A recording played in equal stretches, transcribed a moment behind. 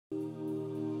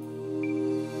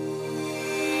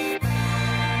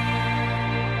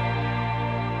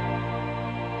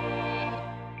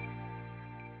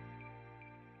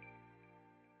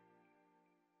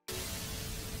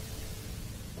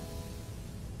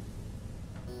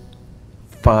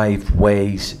5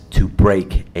 ways to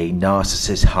break a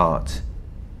narcissist's heart.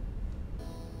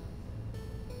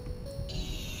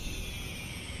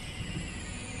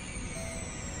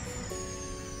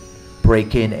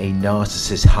 Breaking a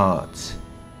narcissist's heart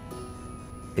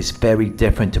is very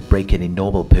different to breaking a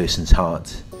normal person's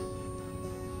heart.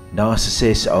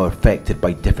 Narcissists are affected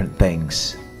by different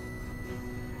things.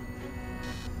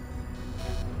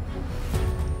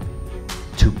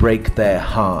 To break their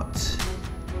heart,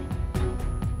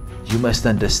 you must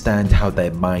understand how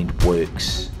their mind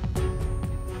works.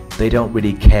 They don't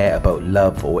really care about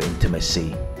love or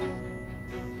intimacy.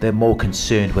 They're more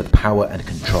concerned with power and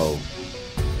control.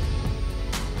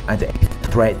 And a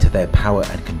threat to their power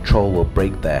and control will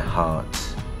break their heart.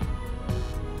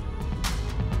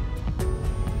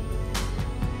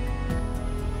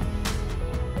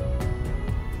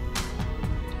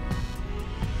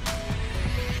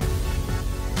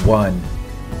 One,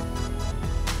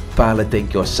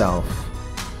 validate yourself.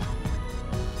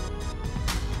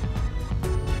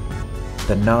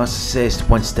 The narcissist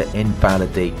wants to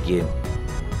invalidate you.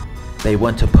 They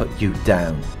want to put you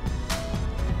down.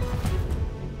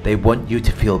 They want you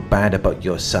to feel bad about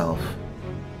yourself.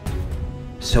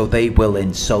 So they will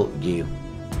insult you.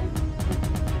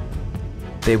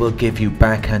 They will give you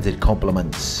backhanded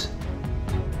compliments.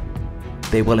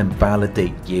 They will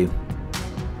invalidate you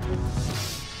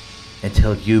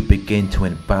until you begin to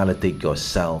invalidate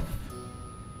yourself.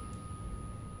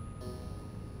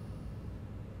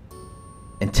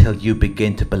 Until you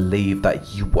begin to believe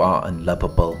that you are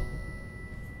unlovable.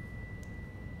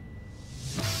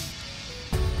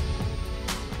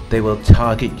 They will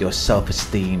target your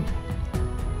self-esteem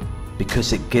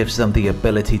because it gives them the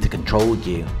ability to control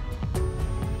you.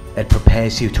 It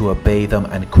prepares you to obey them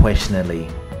unquestioningly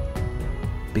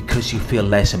because you feel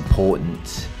less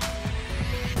important,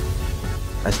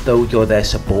 as though you're their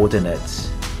subordinate.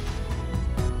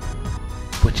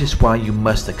 Which is why you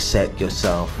must accept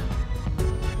yourself.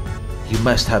 You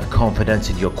must have confidence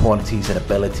in your qualities and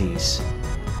abilities.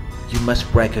 You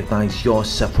must recognize your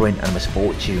suffering and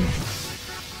misfortune,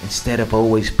 instead of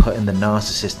always putting the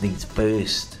narcissist's needs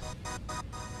first.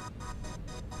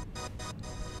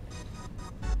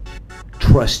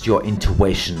 Trust your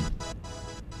intuition,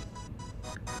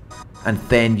 and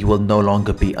then you will no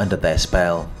longer be under their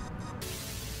spell.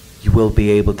 You will be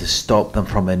able to stop them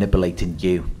from manipulating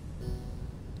you.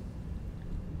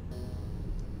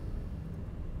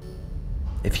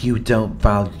 If you don't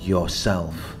value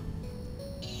yourself,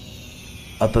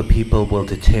 other people will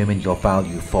determine your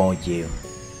value for you.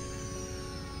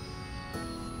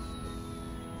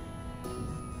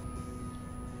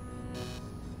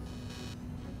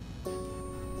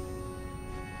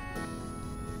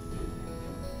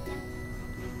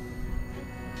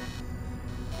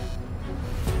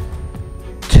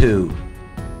 Two,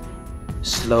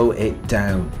 slow it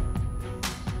down.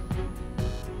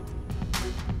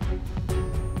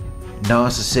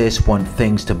 Narcissists want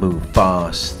things to move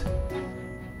fast.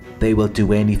 They will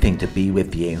do anything to be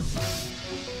with you.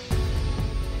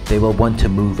 They will want to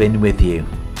move in with you.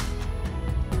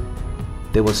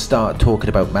 They will start talking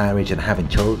about marriage and having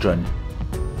children,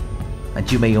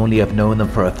 and you may only have known them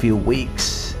for a few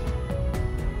weeks.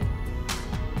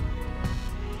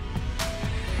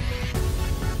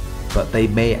 But they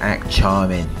may act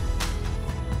charming,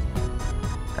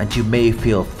 and you may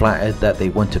feel flattered that they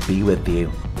want to be with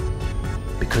you,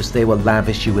 because they will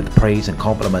lavish you with praise and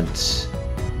compliments.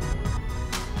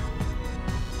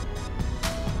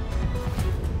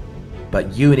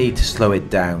 But you need to slow it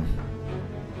down.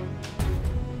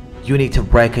 You need to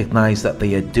recognize that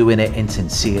they are doing it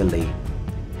insincerely,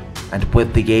 and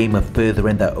with the aim of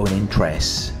furthering their own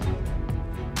interests.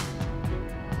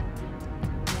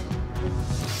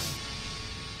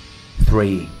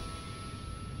 Three,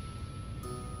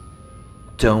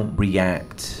 don't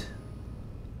react.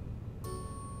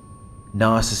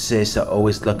 Narcissists are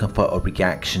always looking for a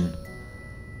reaction.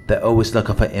 They're always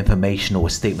looking for information or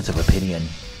statements of opinion.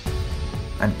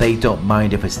 And they don't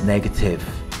mind if it's negative.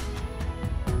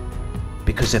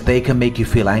 Because if they can make you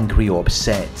feel angry or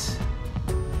upset,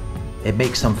 it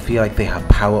makes them feel like they have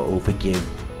power over you.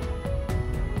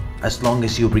 As long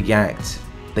as you react,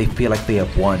 they feel like they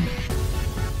have won.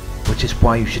 Which is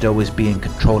why you should always be in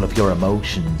control of your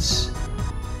emotions.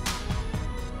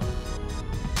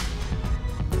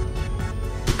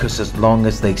 Because as long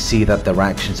as they see that their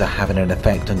actions are having an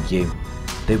effect on you,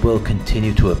 they will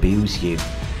continue to abuse you.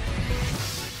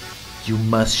 You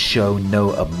must show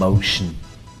no emotion.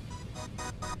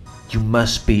 You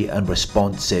must be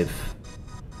unresponsive.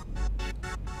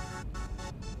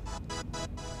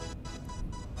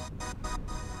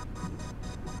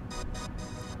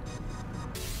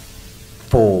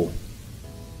 4.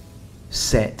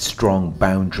 Set strong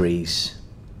boundaries.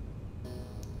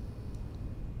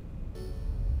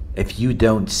 If you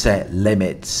don't set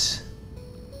limits,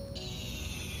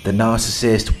 the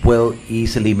narcissist will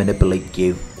easily manipulate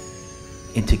you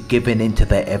into giving in to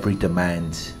their every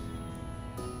demand.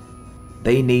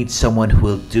 They need someone who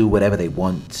will do whatever they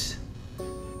want.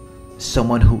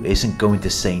 Someone who isn't going to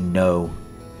say no.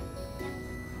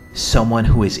 Someone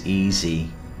who is easy.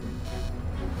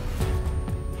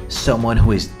 Someone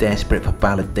who is desperate for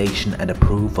validation and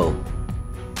approval.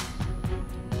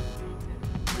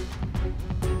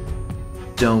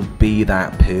 Don't be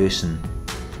that person.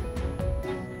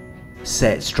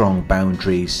 Set strong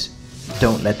boundaries.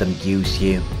 Don't let them use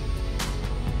you.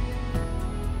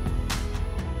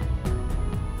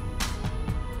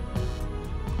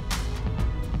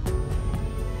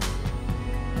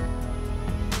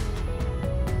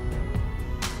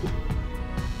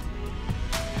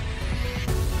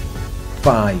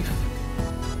 Five.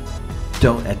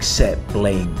 Don't accept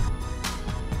blame.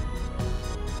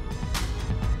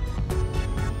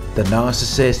 The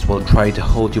narcissist will try to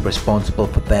hold you responsible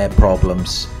for their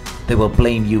problems. They will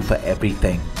blame you for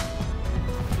everything.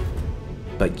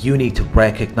 But you need to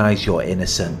recognize your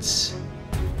innocence.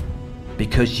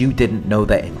 Because you didn't know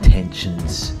their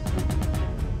intentions.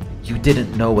 You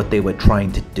didn't know what they were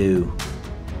trying to do.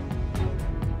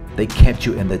 They kept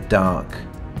you in the dark.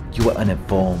 You were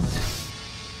uninformed.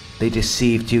 They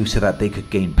deceived you so that they could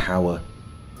gain power.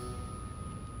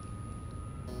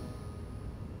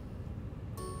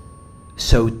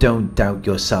 So don't doubt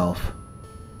yourself.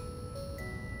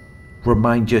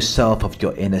 Remind yourself of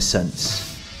your innocence.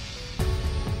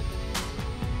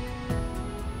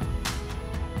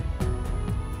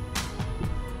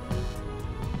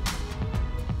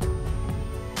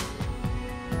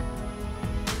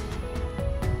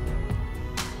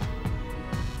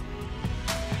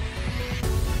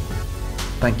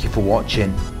 Thank you for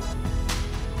watching.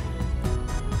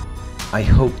 I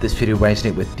hope this video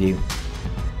resonated with you.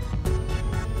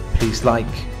 Please like,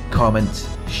 comment,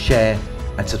 share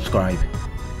and subscribe.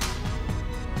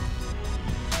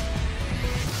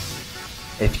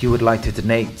 If you would like to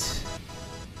donate,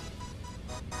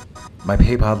 my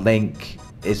PayPal link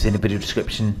is in the video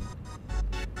description.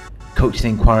 Coaching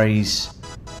inquiries,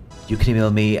 you can email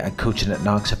me at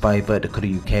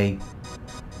coaching@narcsurvivor.co.uk.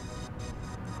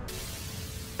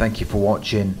 Thank you for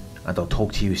watching and I'll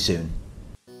talk to you soon.